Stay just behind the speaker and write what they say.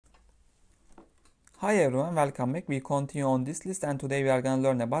Hi everyone, welcome back. We continue on this list and today we are going to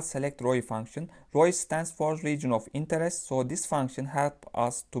learn about selectROI function. ROI stands for region of interest. So this function helps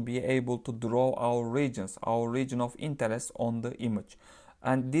us to be able to draw our regions, our region of interest on the image.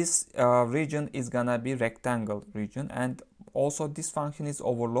 And this region is gonna be rectangle region, and also this function is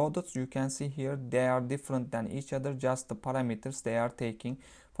overloaded. You can see here they are different than each other, just the parameters they are taking.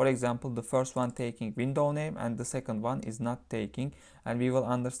 For example, the first one taking window name and the second one is not taking, and we will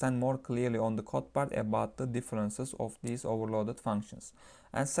understand more clearly on the code part about the differences of these overloaded functions.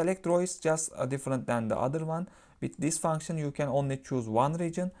 And selectROI is just different than the other one. With this function you can only choose one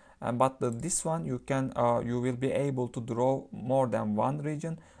region, but this one you will be able to draw more than one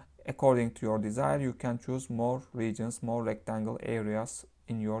region. According to your desire, you can choose more regions, more rectangle areas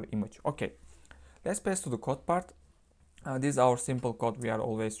in your image. Okay, let's pass to the code part. This is our simple code we are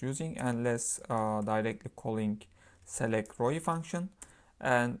always using, and let's directly calling selectROI function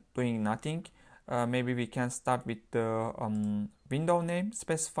and doing nothing. Maybe we can start with the window name,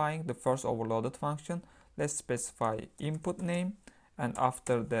 specifying the first overloaded function. Let's specify input name, and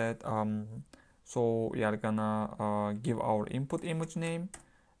after that so we are gonna give our input image name,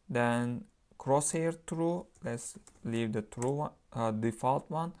 then crosshair true. Let's leave the true one, default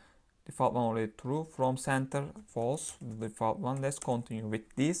one already true. From center false, default one. Let's continue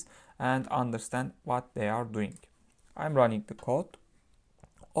with this and understand what they are doing. I'm running the code.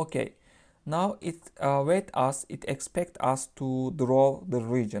 Okay, now it expects us to draw the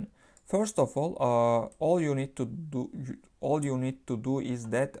region. First of all you need to do is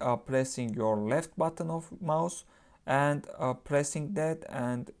that pressing your left button of mouse and pressing that,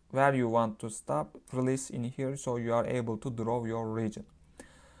 and where you want to stop, release in here, so you are able to draw your region.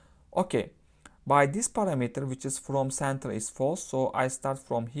 Okay, by this parameter, which is from center, is false, so I start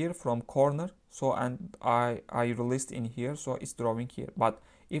from here, from corner, so and I released in here, so it's drawing here. But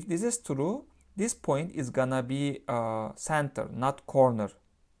if this is true, this point is gonna be center, not corner.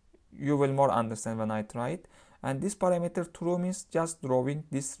 You will more understand when I try it. And this parameter true means just drawing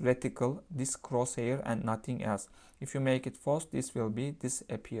this reticle, this crosshair, and nothing else. If you make it false, this will be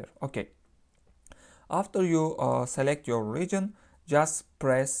disappear. Okay, after you select your region, just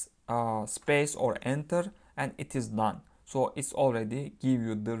press space or enter, and it is done. So it's already give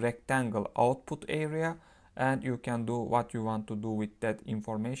you the rectangle output area, and you can do what you want to do with that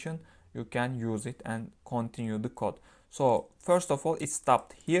information. You can use it and continue the code. So first of all, it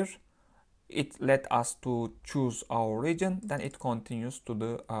stopped here. It let us to choose our region, then it continues to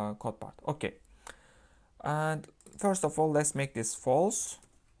the code part. Okay, and first of all, let's make this false,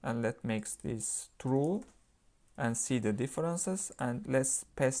 and let's make this true and see the differences, and let's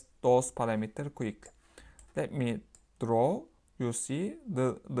paste those parameters quickly. Let me draw. You see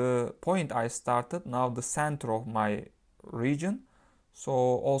the point I started, now the center of my region. So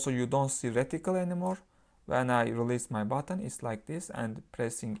also you don't see reticle anymore. When I release my button, it's like this, and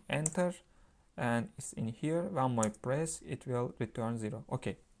pressing enter, and it's in here. One more press, it will return 0.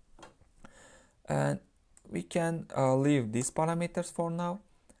 Okay, and we can leave these parameters for now,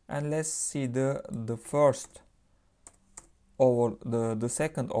 and let's see the first over the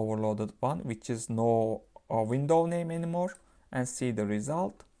second overloaded one, which is no window name anymore, and see the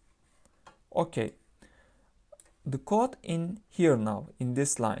result. Okay, the code in here now in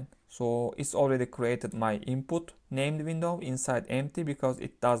this line, so it's already created my input named window inside empty because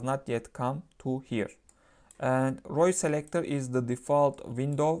it does not yet come to here. And ROI selector is the default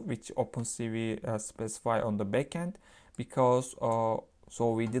window which OpenCV specify on the backend, because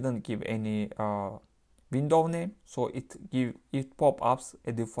so we didn't give any window name, so it pop ups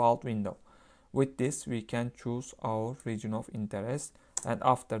a default window. With this we can choose our region of interest, and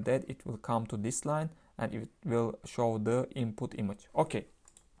after that it will come to this line and it will show the input image. Okay,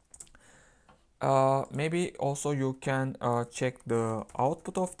 maybe also you can check the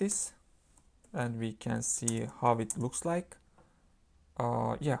output of this, and we can see how it looks like.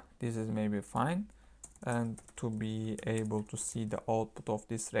 Yeah, this is maybe fine. And to be able to see the output of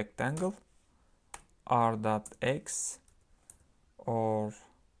this rectangle, r.x, or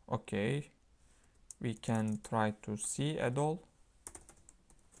okay, we can try to see at all.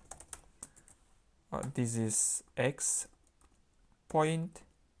 This is x point,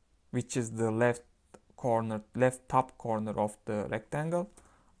 which is the left top corner of the rectangle,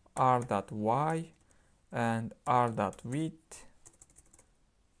 r.y and r.width.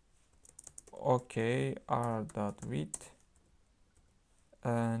 Okay, r.width,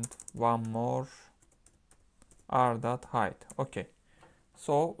 and one more, r.height. Okay,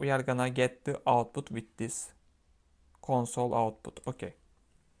 so we are gonna get the output with this console output. Okay,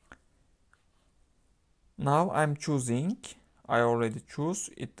 now I'm choosing I already choose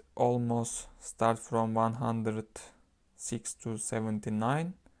it. Almost start from 106 to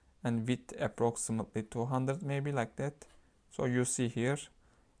 79 and width approximately 200, maybe like that. So you see here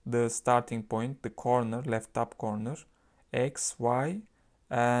the starting point, the corner, left top corner, X, Y,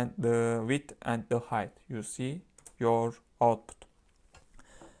 and the width and the height. You see your output.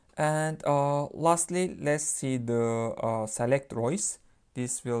 And lastly, let's see the selectROIs.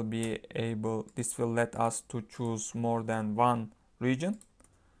 This will let us to choose more than one region.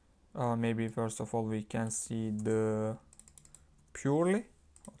 Maybe first of all we can see the purely.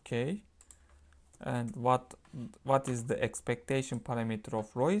 Okay. And what is the expectation parameter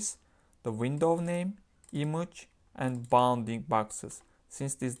of ROIs? The window name, image, and bounding boxes.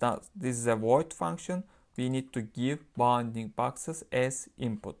 Since this is a void function, we need to give bounding boxes as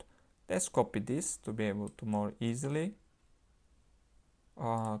input. Let's copy this to be able to more easily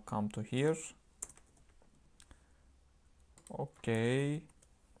come to here. Okay.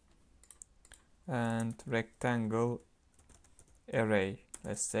 And rectangle array,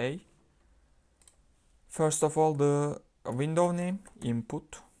 let's say. First of all, the window name,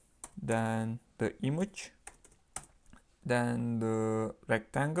 input, then the image, then the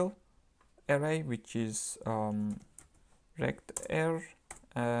rectangle array, which is rectar,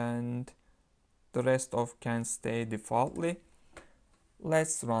 and the rest of can stay defaultly.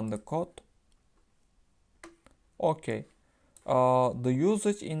 Let's run the code. Okay, the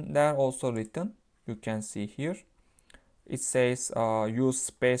usage in there also written, you can see here. It says use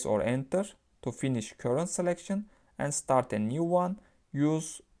space or enter to finish current selection and start a new one.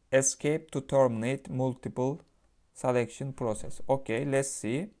 Use escape to terminate multiple selection process. Okay, let's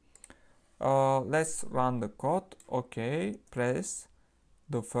see. Let's run the code. Okay, press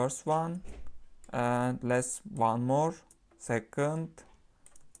the first one and let's one more, second,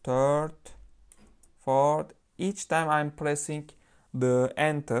 third, fourth. Each time I'm pressing the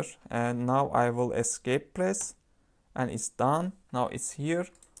enter, and now I will escape press and it's done. Now it's here.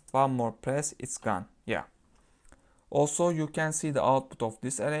 One more press, it's gone. Yeah. Also, you can see the output of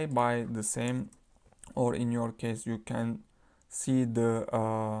this array by the same, or in your case, you can see the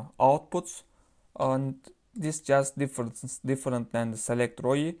outputs, and this just different than the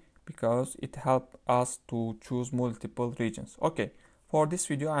selectROI because it helps us to choose multiple regions. Okay, for this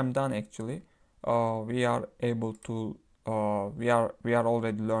video I'm done actually. We are able to we are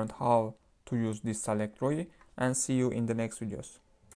already learned how to use this selectROI, and see you in the next videos.